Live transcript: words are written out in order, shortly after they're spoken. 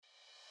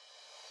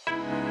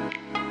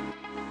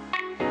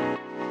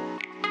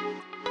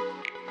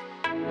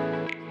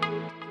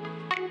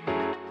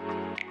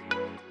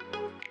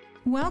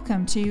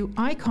Welcome to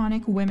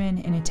Iconic Women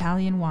in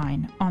Italian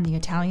Wine on the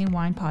Italian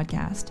Wine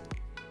Podcast.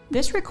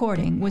 This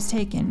recording was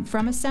taken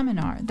from a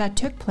seminar that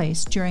took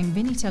place during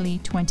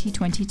Vinitaly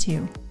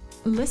 2022.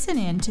 Listen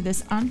in to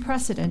this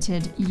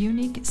unprecedented,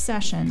 unique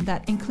session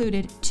that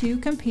included 2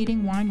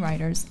 competing wine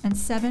writers and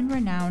 7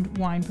 renowned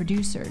wine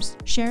producers,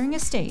 sharing a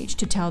stage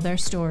to tell their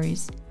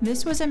stories.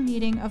 This was a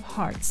meeting of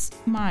hearts,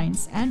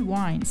 minds, and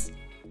wines,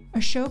 a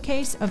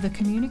showcase of the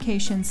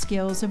communication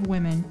skills of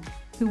women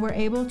who were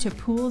able to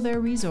pool their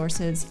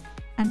resources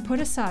and put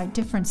aside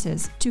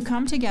differences to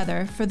come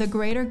together for the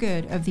greater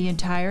good of the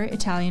entire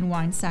Italian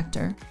wine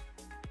sector.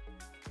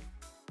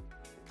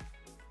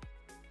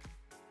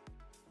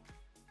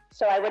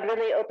 So I would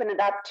really open it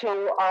up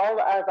to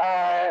all of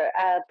our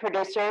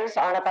producers,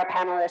 all of our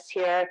panelists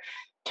here,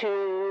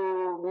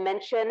 to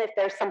mention if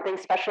there's something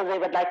special they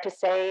would like to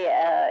say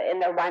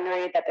in their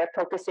winery that they're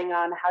focusing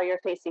on, how you're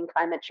facing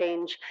climate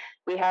change.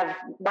 We have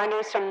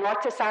wineries from north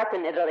to south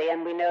in Italy,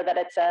 and we know that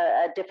it's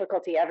a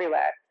difficulty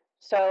everywhere.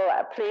 So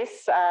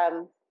please,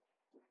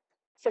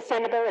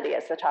 sustainability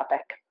is the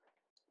topic.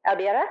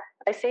 Albiera,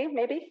 I see,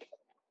 maybe?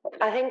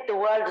 I think the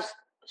word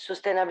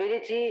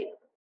sustainability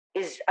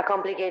is a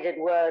complicated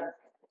word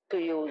to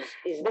use.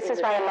 This is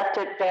why I left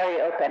it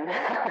very open.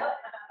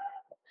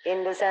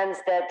 In the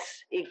sense that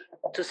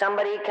to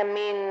somebody it can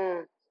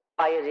mean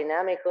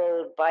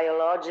biodynamical,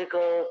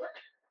 biological.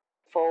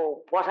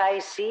 For what I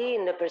see,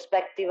 in the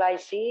perspective I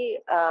see,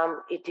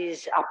 it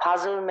is a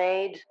puzzle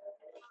made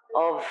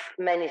of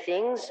many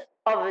things,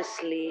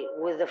 obviously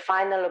with the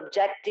final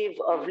objective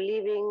of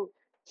leaving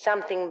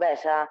something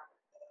better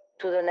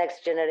to the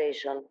next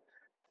generation.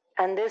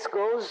 And this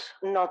goes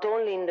not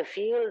only in the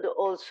field,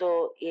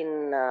 also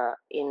in the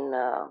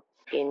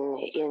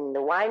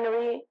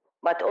winery,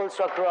 but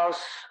also across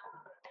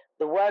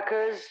the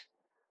workers,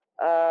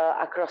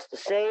 across the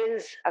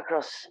sales,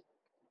 across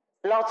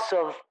lots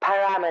of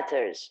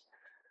parameters.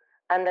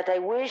 And that I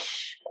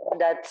wish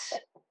that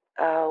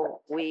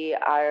we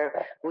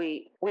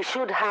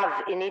should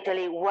have in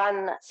Italy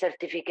one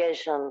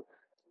certification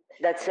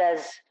that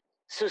says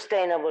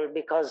sustainable,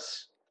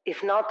 because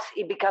if not,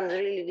 it becomes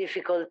really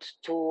difficult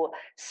to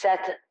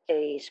set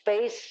a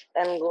space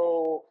and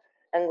go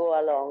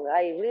along.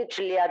 I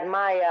literally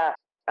admire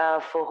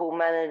for who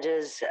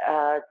manages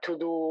to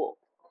do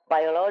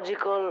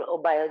biological or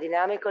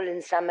biodynamical.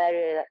 In some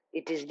area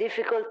it is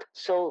difficult,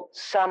 so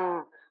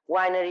some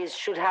wineries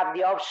should have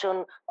the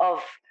option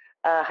of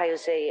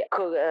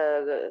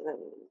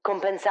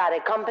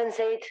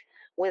compensate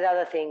with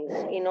other things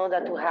in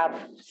order to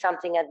have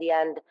something at the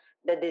end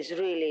that is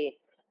really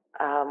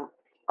on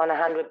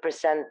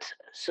 100%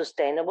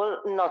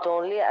 sustainable. Not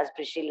only, as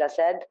Priscilla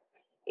said,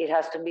 it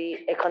has to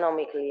be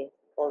economically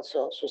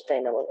also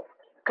sustainable.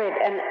 Great.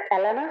 And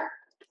Elena?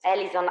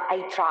 Alison,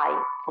 I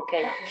try,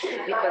 okay,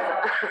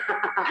 because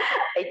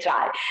I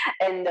try.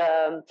 And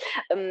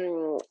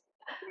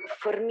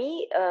for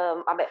me,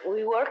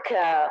 we work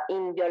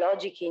in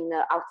biologic in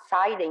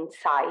outside,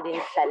 inside, in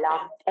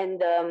cellar.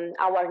 And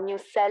our new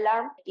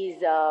cellar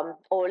is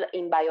all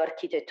in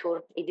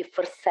bioarchitecture. It's the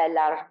first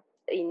cellar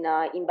in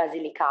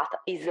Basilicata,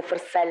 is the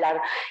first cellar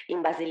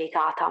in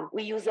Basilicata.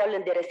 We use all the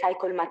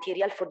recycled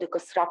material for the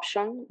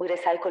construction. We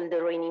recycle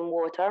the raining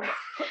water.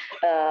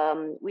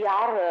 We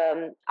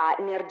are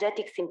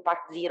energetics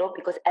impact zero,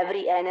 because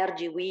every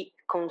energy we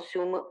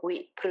consume,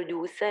 we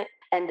produce,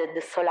 and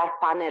the solar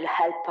panel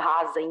help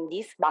us in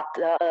this, but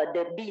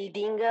the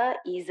building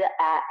is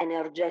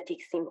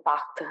energetics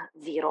impact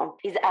zero.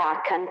 Is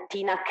a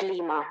cantina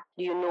clima.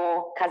 Do you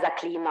know Casa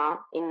Clima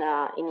in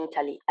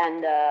Italy?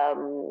 And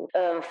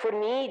for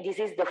me, this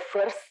is the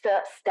first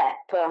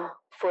step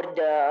for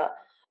the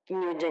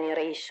new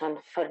generation,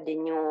 for the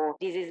new.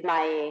 This is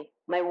my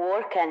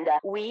work, and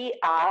we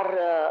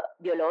are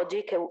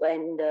biologic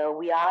and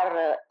we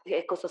are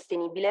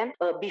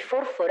eco-sustainable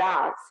before for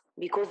us,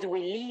 because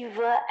we live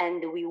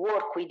and we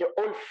work with the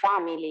whole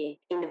family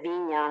in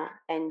Vigna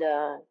and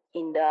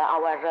in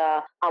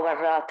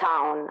our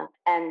town,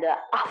 and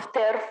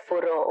after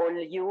for all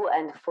you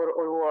and for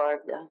all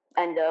world.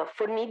 And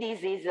for me,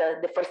 this is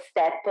the first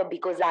step,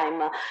 because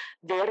I'm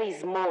very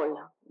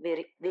small,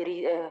 very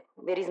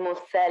small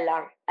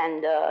seller,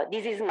 and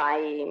this is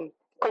my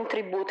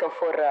contributor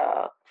for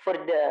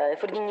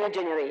the new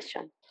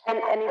generation. And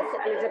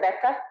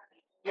Elisabetta?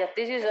 Yes,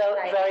 this is a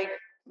very,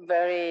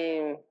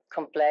 very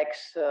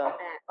complex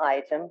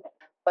item.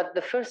 But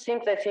the first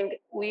thing, I think,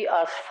 we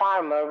are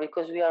farmer,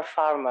 because we are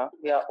farmer.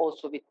 We are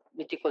also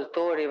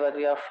viticoltori, but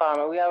we are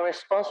farmer. We are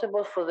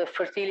responsible for the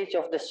fertility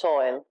of the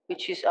soil,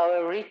 which is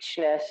our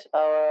richness,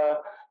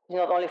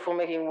 not only for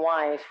making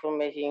wine, it's for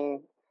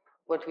making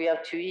what we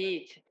have to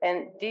eat.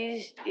 And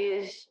this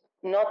is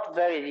not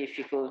very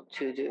difficult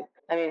to do.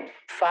 I mean,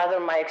 further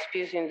my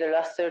experience in the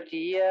last 30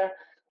 years,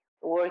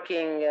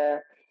 working,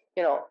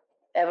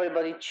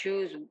 everybody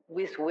choose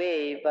which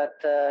way,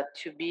 but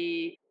to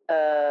be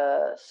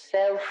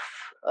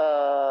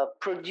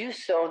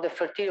self-producer of the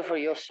fertility for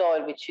your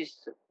soil, which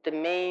is the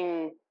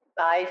main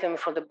item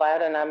for the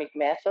biodynamic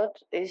method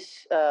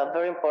is a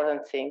very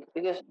important thing,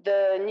 because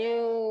the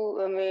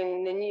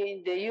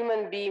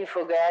human being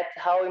forget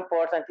how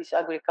important is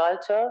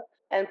agriculture,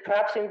 and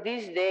perhaps in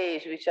these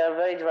days, which are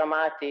very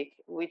dramatic,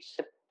 which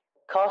the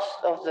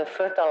cost of the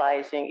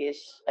fertilizing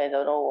is, I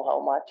don't know how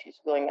much is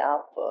going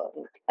up.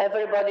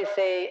 Everybody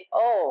say,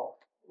 oh,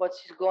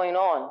 what's going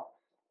on?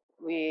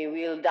 We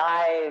will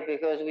die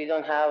because we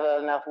don't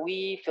have enough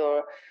wheat,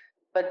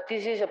 but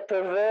this is a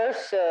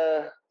perverse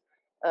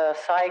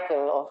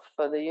cycle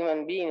of the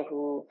human being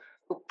who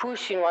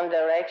push in one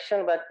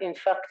direction, but in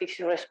fact is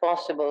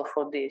responsible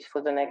for this,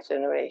 for the next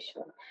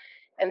generation.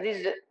 And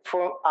this is,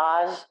 for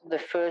us, the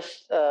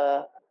first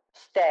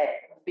step,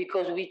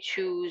 because we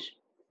choose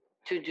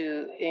to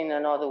do in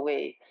another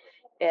way.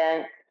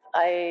 And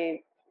I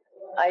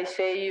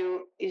say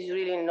you, is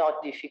really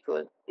not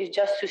difficult. It's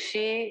just to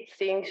see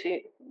things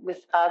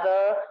with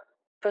other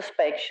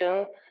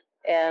perspective,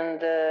 and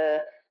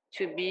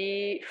to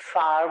be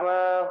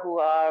farmer who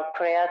are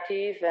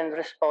creative and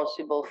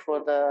responsible for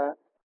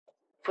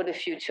the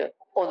future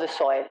of the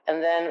soil.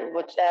 And then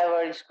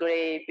whatever is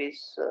grape,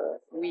 is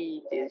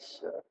wheat,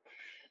 is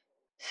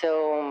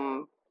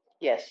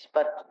yes,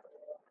 but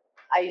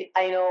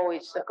I know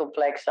it's a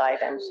complex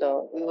item,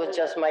 so it was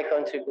just my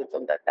contribute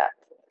on that.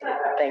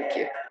 Thank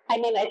you. I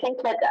mean, I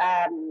think that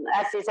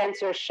as these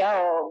answers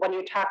show, when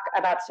you talk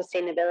about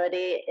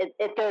sustainability,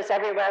 it goes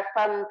everywhere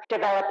from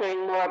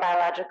developing more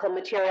biological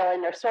material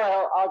in your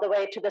soil all the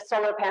way to the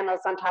solar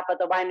panels on top of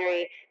the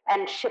winery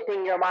and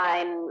shipping your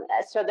wine.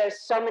 So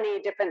there's so many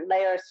different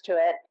layers to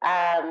it.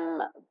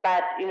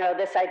 But,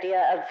 this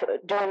idea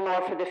of doing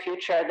more for the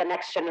future, the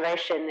next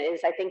generation,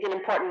 is, I think, an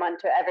important one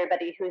to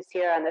everybody who's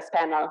here on this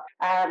panel.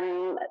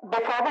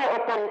 Before we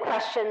open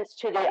questions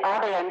to the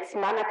audience,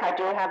 Monica,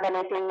 do you have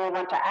anything you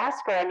want to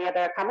ask or any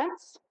other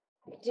comments?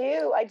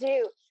 I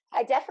do.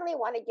 I definitely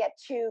want to get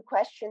to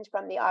questions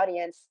from the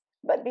audience.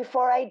 But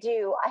before I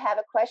do, I have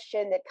a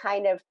question that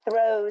kind of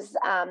throws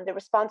the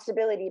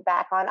responsibility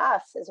back on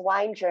us as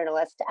wine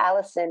journalists,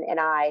 Allison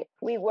and I.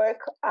 We work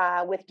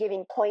with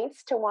giving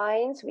points to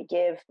wines. We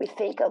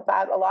think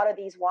about a lot of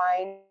these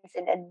wines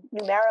in a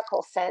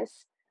numerical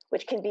sense,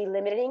 which can be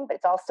limiting, but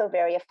it's also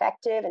very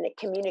effective, and it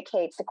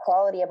communicates the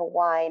quality of a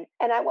wine.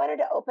 And I wanted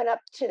to open up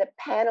to the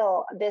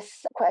panel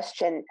this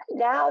question.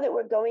 Now that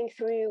we're going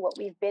through what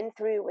we've been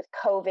through with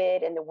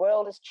COVID and the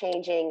world is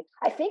changing,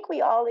 I think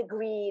we all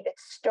agree that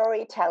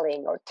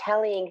storytelling, or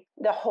telling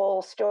the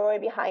whole story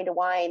behind a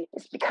wine,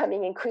 is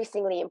becoming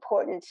increasingly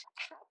important.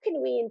 How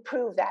can we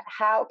improve that?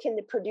 How can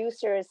the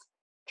producers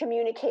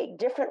communicate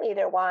differently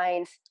their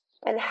wines?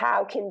 And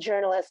how can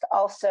journalists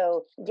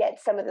also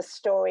get some of the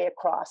story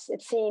across?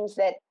 It seems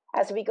that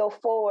as we go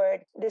forward,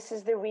 this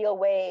is the real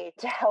way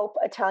to help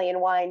Italian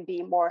wine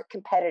be more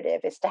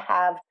competitive, is to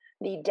have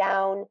the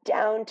down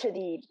to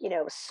the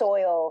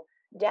soil,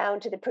 down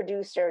to the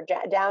producer,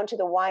 down to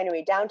the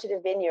winery, down to the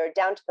vineyard,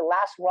 down to the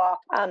last rock,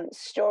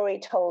 story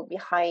told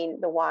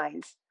behind the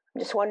wines.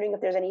 I'm just wondering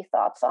if there's any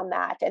thoughts on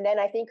that. And then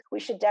I think we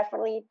should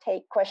definitely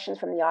take questions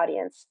from the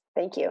audience.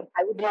 Thank you.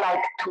 I would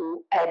like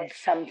to add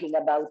something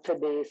about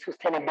the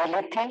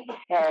sustainability.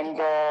 And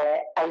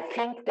I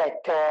think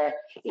that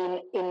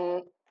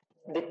in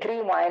the three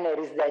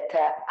wineries that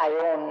I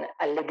own,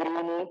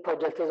 Allegrini,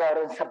 Poggio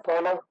Tesoro, and San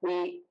Polo,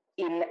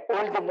 in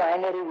all the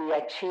winery, we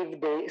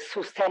achieved the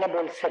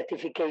sustainable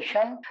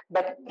certification.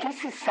 But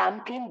this is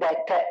something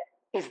that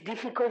is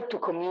difficult to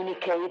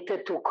communicate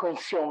to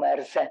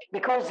consumers,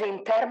 because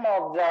in terms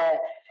of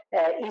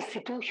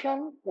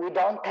institution, we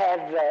don't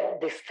have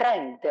the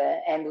strength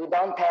and we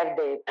don't have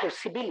the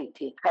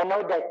possibility. I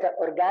know that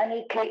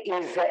organic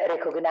is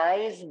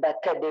recognized, but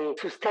the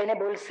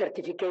sustainable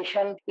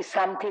certification is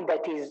something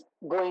that is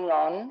going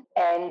on.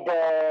 And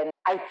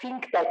I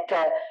think that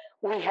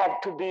we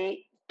have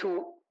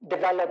to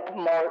develop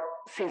more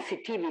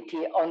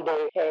sensitivity on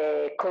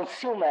the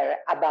consumer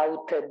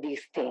about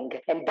this thing.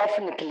 And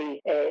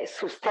definitely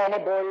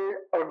sustainable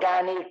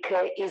organic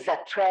is a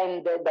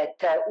trend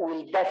that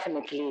will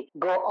definitely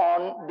go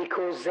on,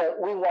 because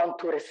we want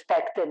to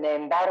respect the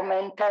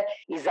environment,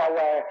 is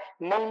our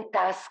main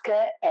task,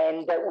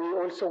 and we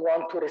also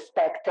want to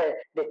respect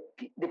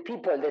the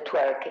people that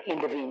work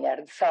in the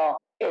vineyard. So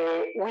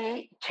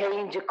we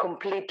change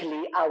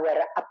completely our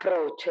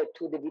approach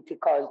to the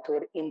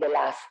viticulture in the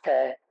last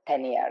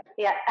 10 years.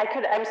 Yeah,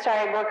 I'm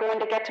sorry, we're going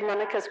to get to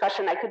Monica's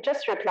question. I could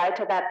just reply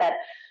to that at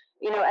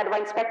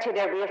Wine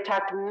Spectator, we have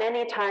talked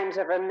many times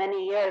over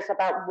many years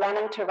about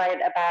wanting to write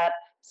about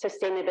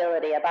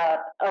sustainability, about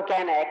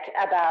organic,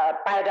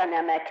 about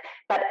biodynamic.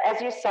 But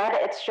as you said,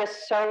 it's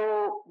just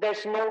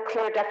there's no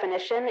clear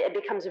definition. It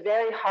becomes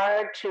very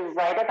hard to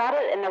write about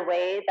it in a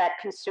way that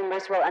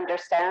consumers will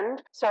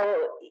understand.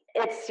 So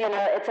it's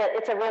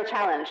a real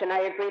challenge. And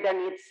I agree there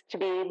needs to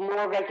be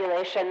more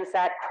regulations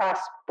that cross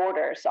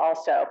borders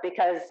also,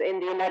 because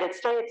in the United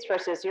States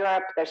versus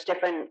Europe, there's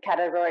different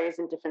categories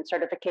and different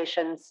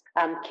certifications.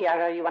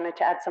 Chiara, you wanted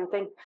to add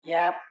something?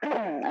 Yeah,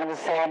 I was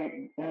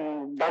saying,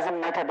 doesn't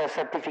matter the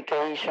certification.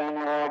 certification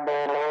or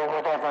the law,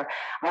 whatever.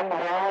 I'm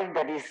worried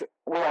that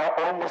we are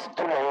almost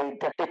too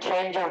late. The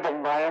change of the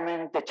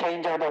environment, the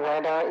change of the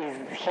weather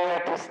is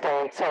here to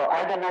stay. So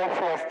I don't know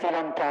if we are still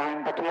on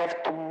time, but we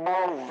have to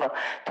move,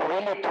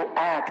 to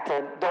act.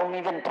 Don't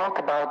even talk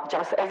about,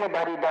 just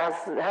everybody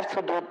has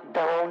to do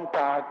their own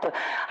part.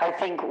 I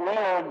think we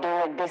all do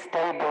at this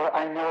table,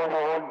 I know we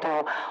all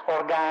do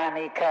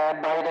organic,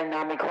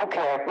 biodynamic, who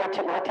cares?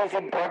 What is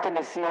important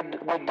is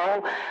we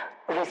do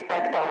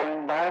respect our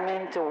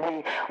environment,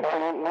 we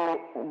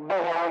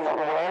behave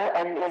well,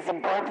 and it's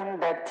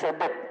important that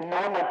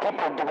normal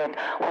people do it.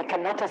 We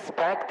cannot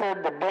expect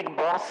the big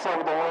boss of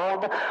the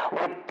world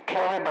would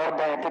care about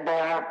that. They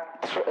are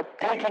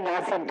taking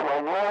us into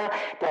a war,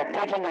 they are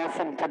taking us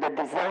into the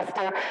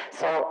disaster,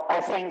 so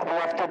I think we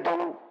have to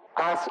do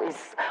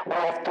we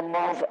have to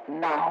move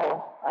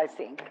now, I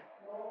think.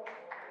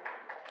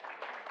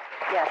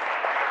 Yes,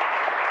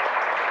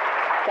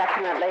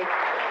 definitely.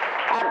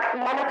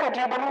 Monica, do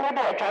you want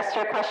me to address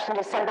your question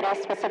to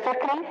somebody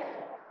specifically? You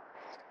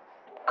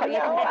can be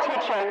a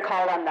teacher and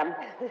call on them.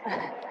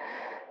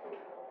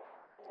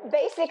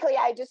 Basically,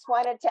 I just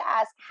wanted to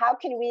ask, how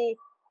can we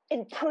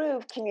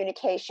improve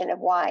communication of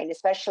wine,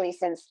 especially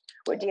since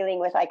we're dealing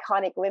with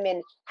iconic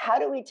women? How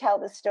do we tell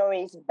the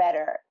stories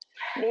better?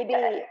 Maybe,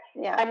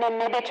 yeah. I mean,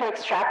 maybe to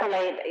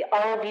extrapolate,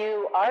 all of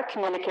you are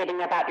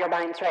communicating about your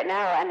wines right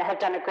now and have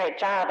done a great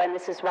job, and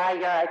this is why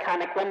you're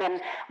iconic women.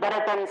 What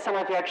have been some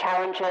of your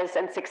challenges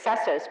and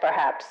successes,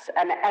 perhaps,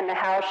 and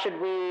how should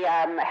we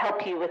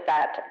help you with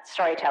that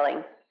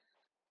storytelling?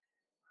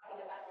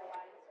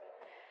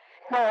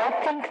 No, I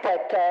think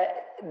that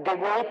the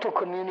way to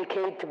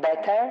communicate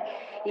better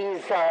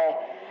is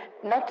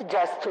not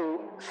just to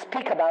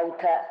speak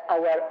about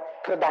our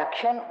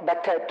production,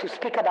 but to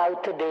speak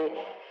about the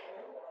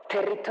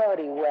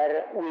territory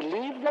where we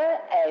live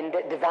and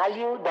the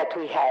value that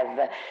we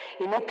have.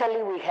 In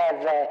Italy, we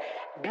have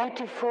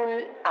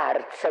beautiful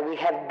arts, we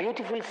have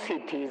beautiful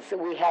cities,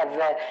 we have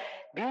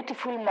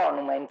beautiful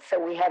monuments.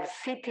 We have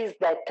cities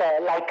that,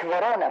 like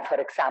Verona, for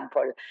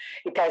example,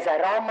 it has a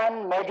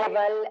Roman,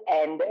 medieval,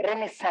 and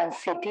Renaissance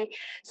city.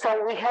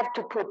 So we have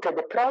to put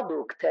the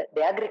product,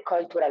 the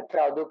agricultural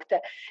product,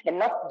 and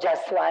not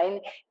just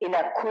wine, in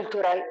a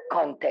cultural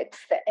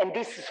context. And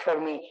this is, for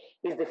me,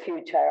 is the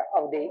future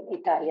of the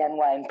Italian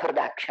wine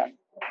production.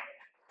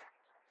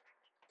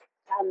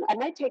 I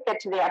might take it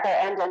to the other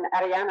end and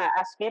Arianna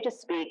ask you to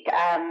speak.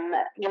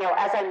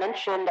 As I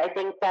mentioned, I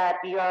think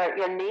that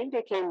your name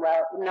became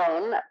well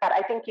known, but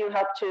I think you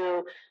helped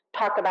to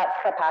talk about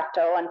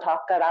Frappato and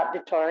talk about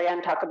Vittoria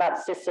and talk about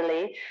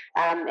Sicily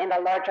in a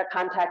larger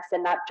context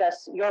and not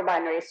just your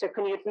winery. So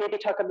can you maybe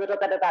talk a little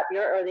bit about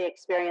your early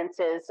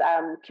experiences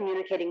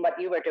communicating what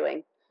you were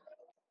doing?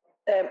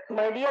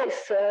 My idea is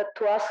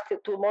to ask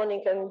to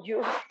Monica and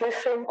you the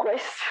same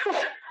question.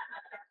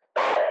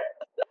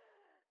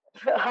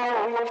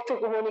 How we have to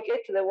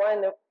communicate the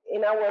wine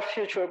in our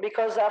future,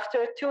 because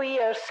after 2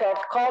 years of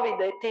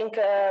COVID, I think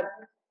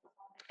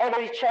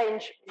every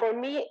change for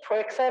me, for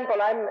example,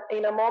 I'm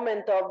in a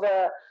moment of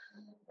a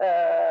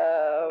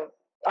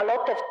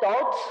lot of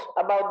thoughts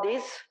about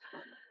this.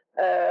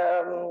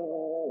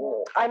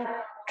 I'm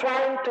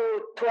trying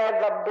to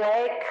have a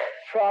break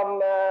from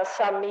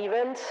some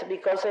events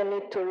because I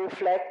need to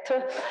reflect,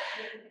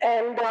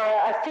 and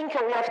I think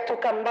we have to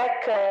come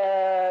back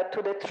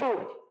to the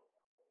truth,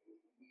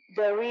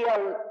 the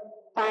real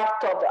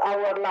part of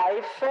our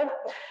life.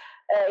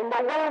 In the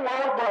whole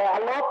world,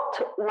 a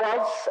lot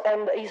was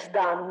and is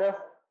done.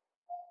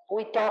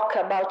 We talk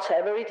about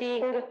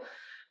everything.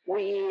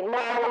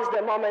 Now is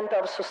the moment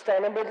of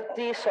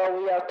sustainability,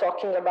 so we are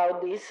talking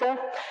about this.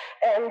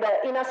 And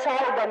in a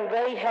side, I'm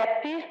very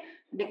happy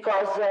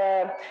because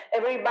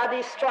everybody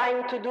is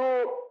trying to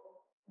do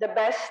the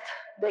best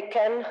they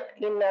can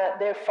in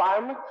their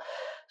farm.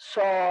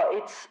 So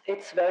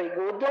it's very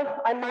good.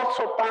 I'm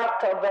also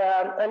part of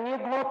a new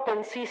group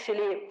in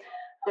Sicily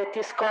that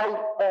is called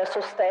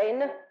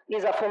Sustain.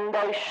 It's a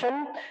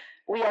foundation.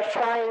 We are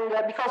trying,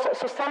 because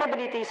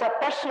sustainability is a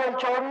personal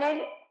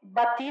journey,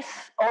 but is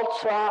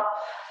also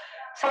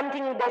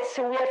something that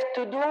we have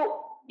to do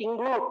in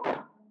group.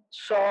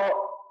 So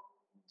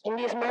in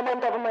this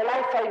moment of my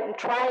life, I'm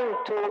trying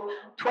to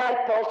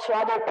help also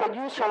other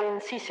producers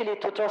in Sicily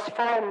to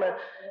transform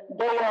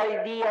their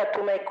idea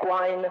to make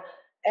wine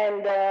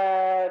and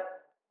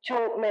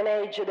to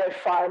manage their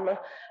farm.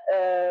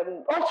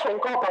 Also in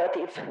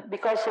cooperative,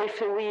 because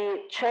if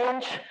we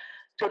change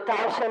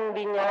 2,000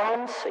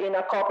 vineyards in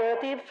a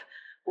cooperative,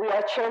 we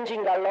are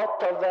changing a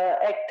lot of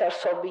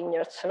hectares of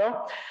vineyards.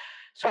 No?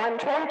 So I'm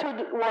trying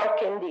to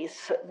work in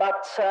this,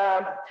 but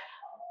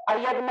I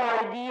have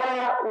no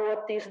idea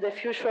what is the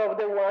future of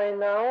the wine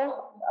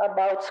now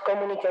about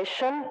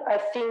communication. I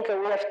think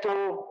we have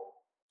to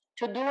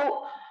do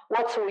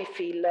what we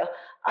feel.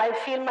 I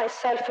feel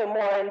myself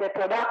more in the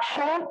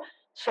production,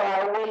 so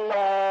I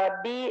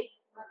will be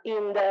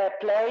in the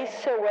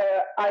place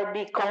where I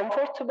be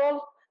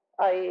comfortable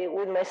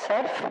with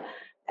myself.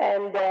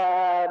 And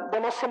the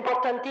most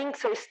important thing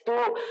is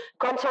to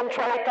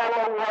concentrate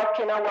our work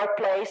in our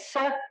place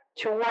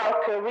to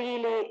work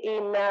really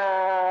in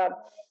the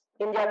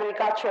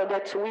agriculture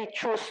that we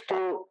choose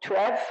to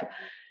have,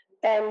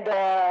 and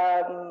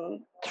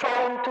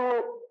trying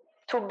to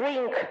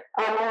bring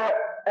our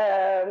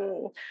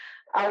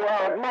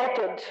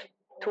method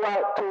to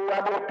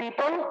other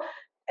people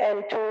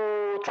and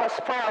to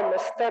transform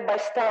step by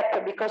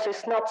step, because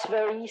it's not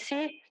very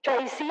easy.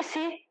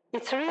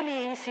 It's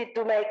really easy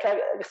to make a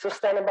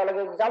sustainable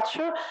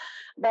agriculture,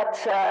 but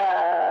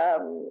I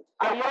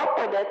hope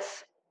that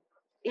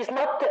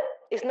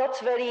it's not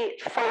very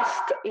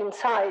fast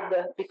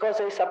inside, because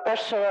it's a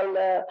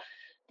personal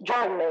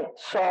journey.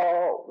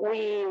 So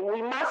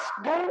we must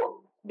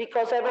do,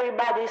 because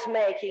everybody is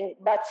making,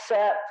 but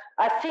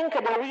I think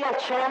the real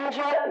change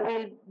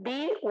will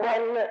be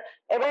when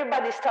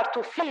everybody starts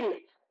to feel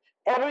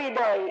every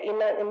day in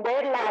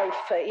their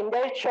life, in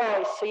their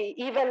choice,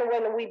 even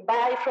when we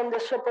buy from the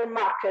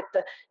supermarket,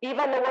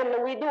 even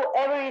when we do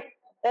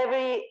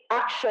every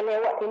action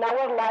in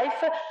our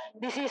life,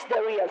 this is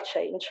the real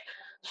change.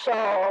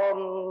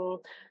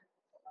 So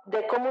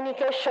the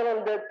communication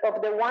of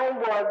the wine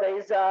world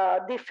is a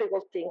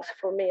difficult thing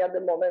for me at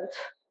the moment.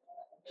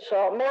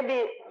 So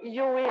maybe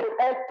you will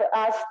help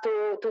us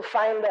to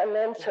find an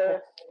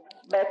answer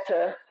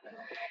better.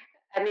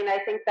 I mean, I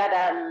think that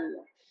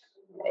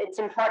it's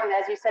important,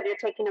 as you said, you're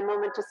taking a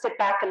moment to sit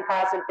back and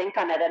pause and think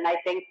on it. And I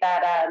think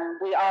that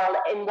we all,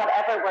 in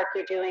whatever work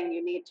you're doing,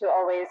 you need to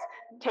always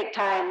take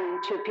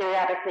time to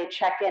periodically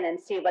check in and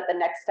see what the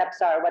next steps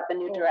are, what the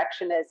new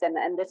direction is.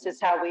 And this is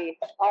how we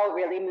all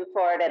really move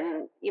forward,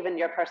 and even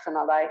your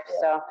personal life.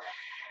 So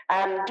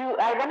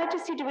I wanted to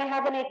see, do we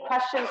have any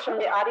questions from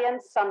the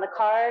audience on the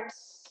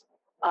cards?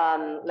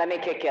 Let me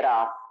kick it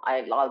off.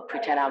 I'll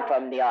pretend I'm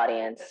from the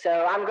audience.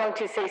 So I'm going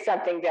to say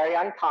something very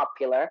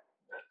unpopular,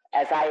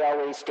 as I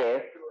always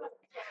do.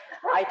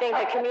 I think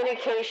the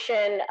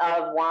communication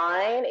of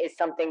wine is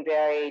something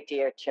very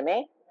dear to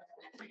me.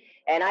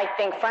 And I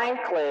think,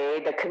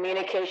 frankly, the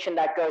communication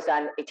that goes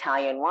on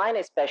Italian wine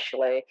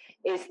especially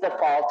is the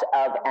fault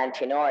of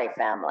Antinori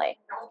family.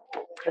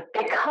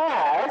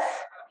 Because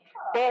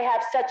they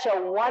have such a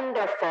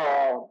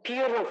wonderful,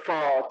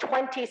 beautiful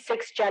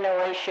 26th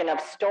generation of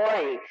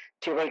story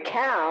to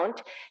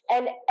recount,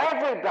 and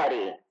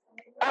everybody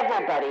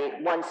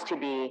wants to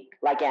be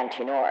like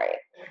Antinori.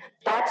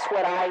 That's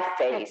what I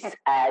face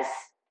as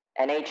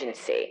an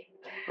agency,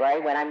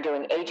 right? When I'm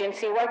doing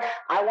agency work,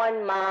 I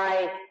want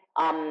my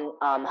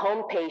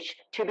homepage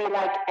to be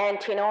like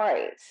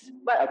Antinori's.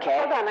 But okay?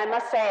 Hold on, I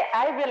must say,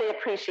 I really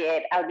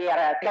appreciate,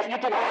 Albiera, that you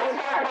did not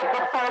start with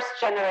the first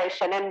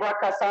generation and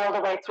work us all the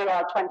way through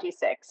all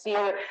 26.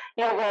 You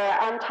were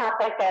on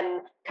topic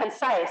and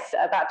concise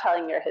about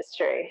telling your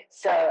history.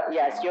 So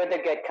yes, you're the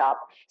good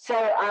cop. So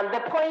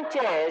the point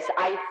is,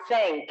 I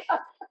think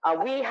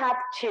we have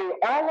to,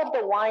 all of the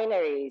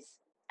wineries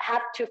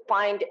have to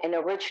find an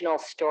original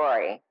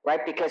story,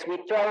 right? Because we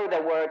throw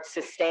the word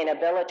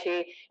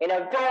sustainability in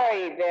a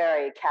very,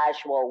 very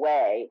casual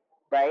way,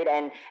 right?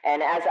 And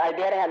as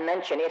Albiera had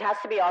mentioned, it has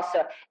to be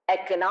also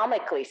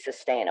economically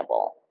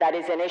sustainable. That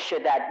is an issue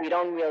that we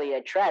don't really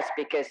address,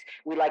 because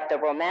we like the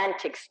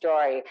romantic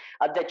story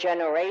of the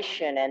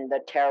generation and the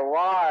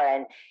terroir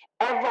and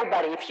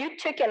everybody. If you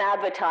took an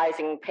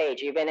advertising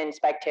page, even in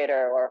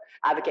Spectator or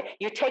Advocate,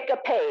 you take a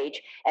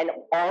page and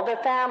all the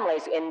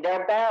families in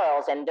their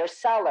barrels and their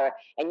cellar,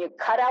 and you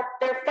cut out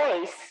their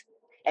face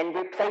and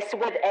replace it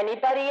with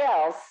anybody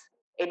else,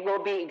 it will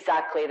be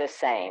exactly the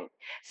same.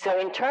 So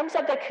in terms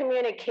of the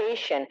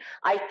communication,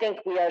 I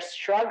think we are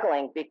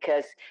struggling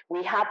because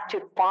we have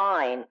to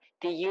find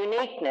the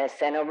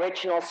uniqueness and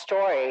original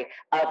story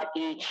of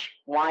each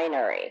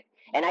winery.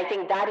 And I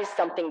think that is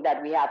something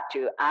that we have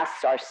to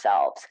ask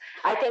ourselves.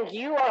 I think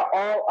you are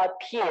all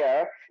up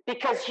here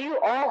because you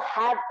all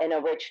have an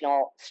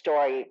original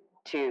story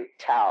to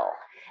tell.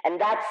 And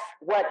that's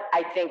what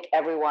I think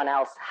everyone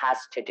else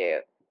has to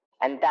do.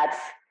 And that's,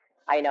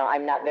 I know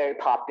I'm not very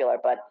popular,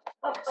 but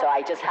so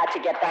I just had to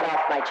get that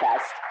off my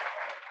chest.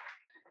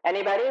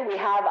 Anybody? We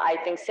have, I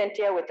think,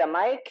 Cynthia with the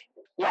mic.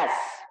 Yes.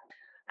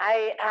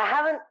 I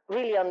haven't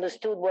really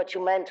understood what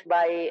you meant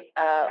by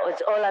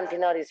it's all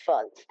Antinori's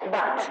fault.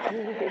 But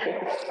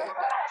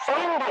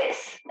saying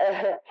this,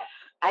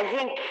 I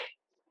think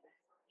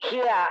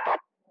here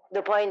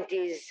the point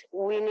is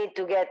we need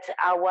to get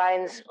our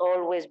wines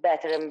always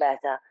better and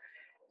better.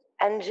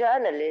 And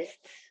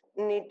journalists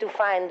need to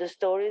find the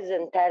stories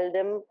and tell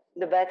them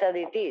the better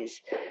it is.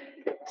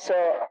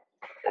 So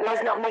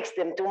let's not mix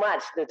them too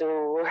much, the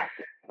two.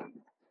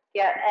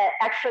 Yeah,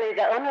 actually,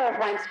 the owner of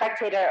Wine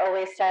Spectator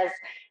always says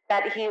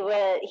that he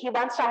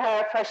wants to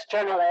hire fresh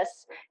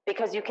journalists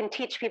because you can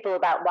teach people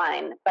about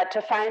wine, but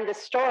to find the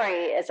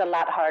story is a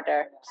lot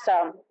harder.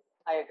 So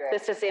I agree.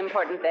 This is the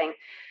important thing.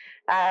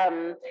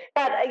 But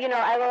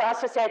I will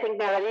also say, I think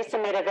Melissa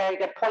made a very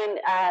good point.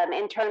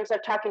 In terms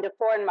of talking to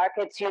foreign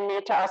markets, you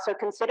need to also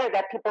consider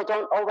that people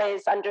don't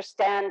always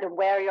understand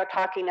where you're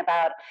talking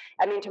about.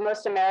 I mean, to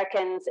most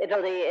Americans,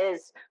 Italy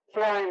is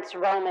Florence,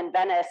 Rome, and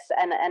Venice,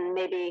 and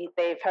maybe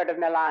they've heard of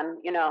Milan,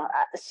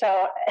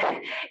 So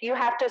you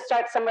have to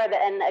start somewhere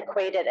and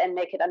equate it and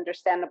make it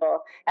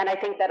understandable. And I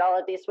think that all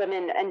of these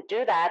women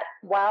do that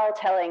while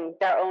telling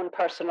their own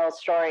personal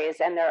stories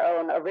and their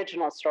own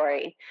original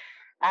story.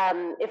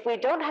 If we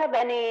don't have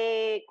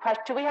any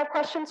questions, do we have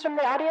questions from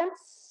the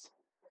audience?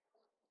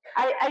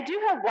 I do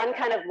have one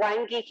kind of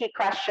wine geeky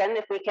question,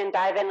 if we can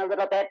dive in a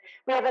little bit.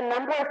 We have a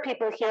number of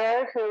people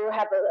here who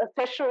have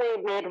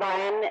officially made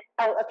wine.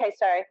 Oh, okay,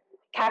 sorry.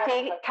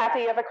 Kathy,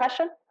 you have a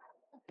question?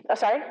 Oh,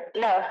 sorry?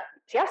 No.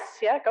 Yes,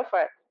 yeah, go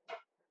for it.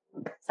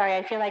 Sorry,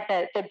 I feel like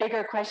the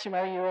bigger question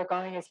where you were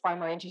going is far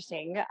more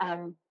interesting.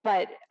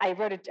 But I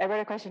wrote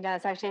a question down.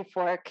 It's actually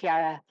for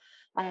Chiara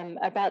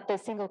about the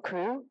single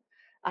crew.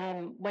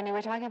 When you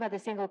were talking about the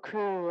single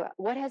crew,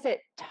 what has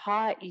it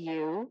taught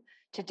you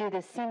to do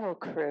the single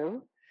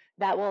crew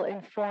that will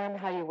inform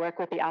how you work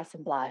with the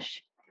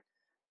assemblage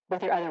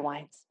with your other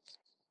wines?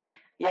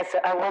 Yes,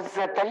 I was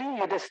telling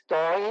you the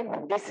story.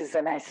 This is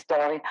a nice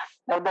story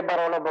of the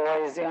Barolo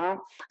boys,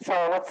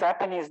 So what's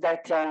happened is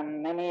that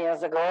many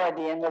years ago, at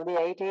the end of the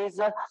 80s,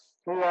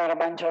 we were a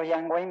bunch of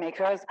young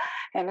winemakers,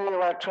 and we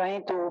were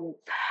trying to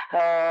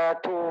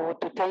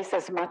taste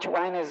as much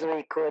wine as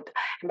we could.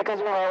 And because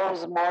we were all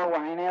small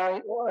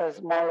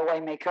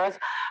winemakers,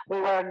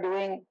 we were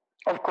doing,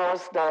 of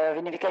course, the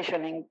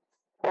vinification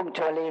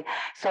punctually.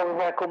 So we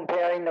were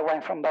comparing the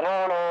wine from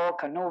Barolo,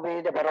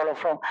 Canubi, the Barolo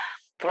from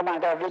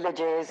other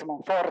villages,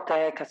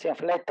 Monforte,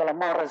 Castiglionfiletto,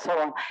 Lamorra, and so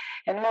on.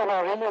 And we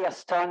were really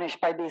astonished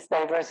by this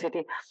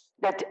diversity,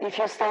 that if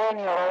you stay in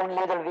your own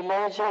little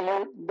village,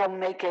 you don't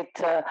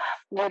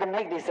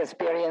make this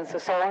experience.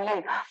 So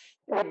only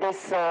with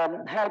this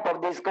help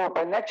of this group,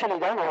 and actually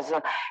that was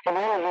a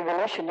very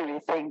revolutionary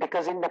thing,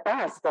 because in the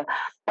past,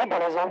 people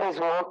has always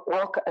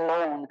walk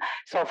alone.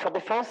 So for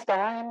the first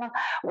time,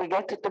 we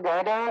get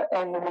together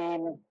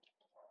and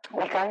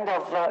we kind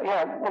of,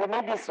 we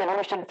made this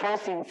revolution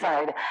first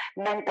inside,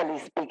 mentally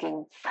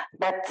speaking.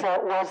 That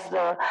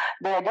the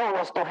idea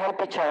was to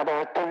help each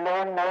other, to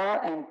learn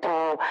more and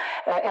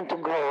to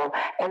grow.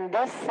 And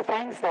these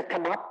things that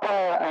come up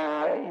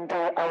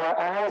into our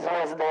eyes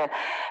was the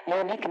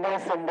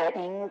uniqueness and the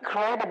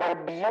incredible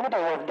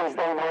beauty of this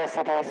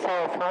diversity.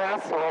 So for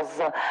us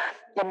was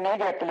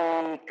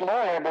immediately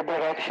clear the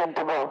direction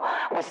to go.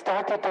 We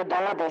started to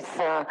do this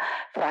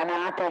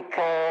fanatic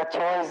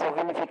choice of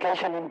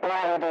vinification in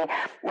purity,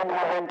 and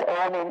we went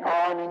on and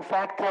on. In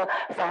fact,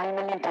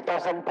 finally in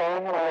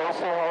 2010, we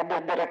also had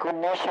the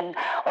recognition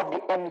of the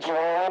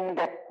MGA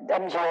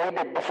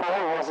that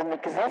before wasn't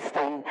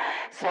existing.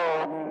 So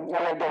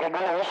the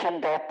regulation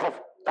that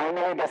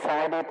finally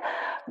decided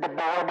the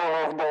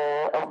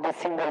border of the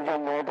single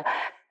vineyard.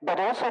 But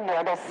also on the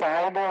other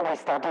side, we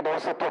started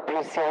also to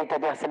appreciate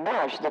the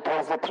assemblage, that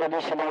was the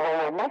traditional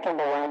way of making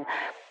the wine.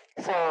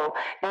 So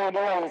the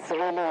idea is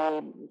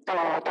really to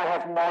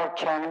have more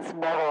chance,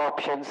 more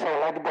options. So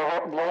like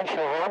the ancient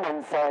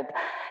Romans said,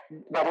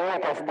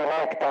 varietas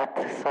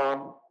delectat.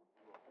 So.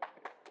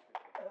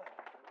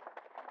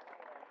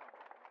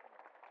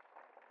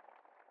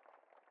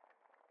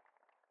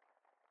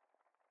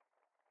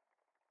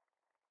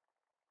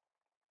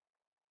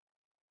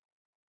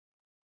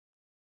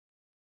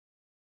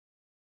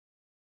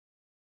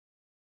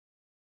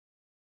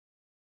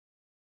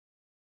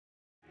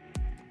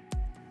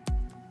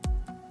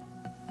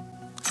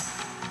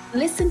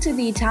 Listen to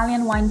the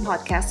Italian Wine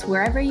Podcast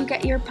wherever you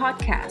get your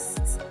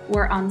podcasts.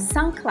 We're on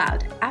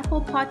SoundCloud,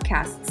 Apple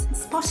Podcasts,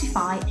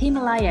 Spotify,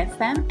 Himalaya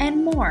FM,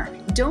 and more.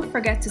 Don't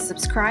forget to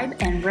subscribe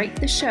and rate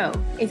the show.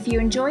 If you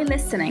enjoy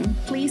listening,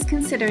 please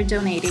consider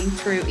donating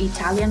through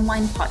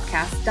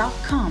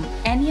ItalianWinePodcast.com.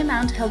 Any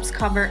amount helps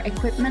cover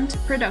equipment,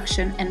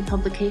 production, and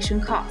publication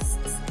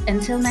costs.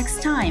 Until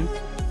next time,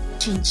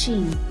 chin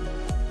chin.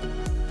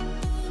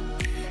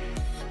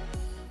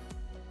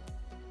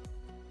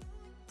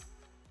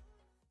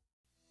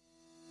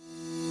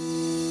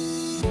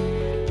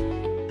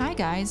 Hi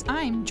guys,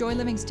 I'm Joy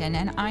Livingston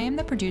and I am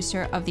the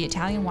producer of the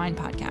Italian Wine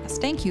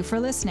Podcast. Thank you for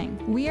listening.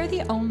 We are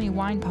the only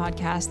wine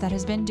podcast that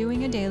has been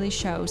doing a daily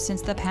show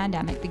since the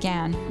pandemic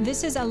began.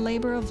 This is a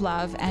labor of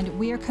love and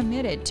we are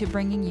committed to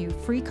bringing you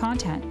free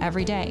content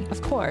every day.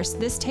 Of course,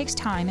 this takes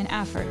time and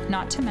effort,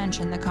 not to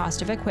mention the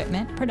cost of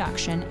equipment,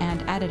 production,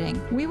 and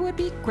editing. We would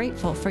be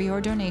grateful for your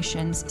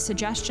donations,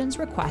 suggestions,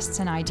 requests,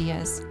 and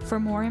ideas. For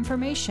more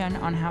information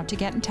on how to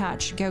get in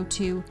touch, go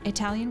to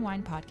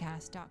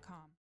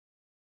ItalianWinePodcast.com.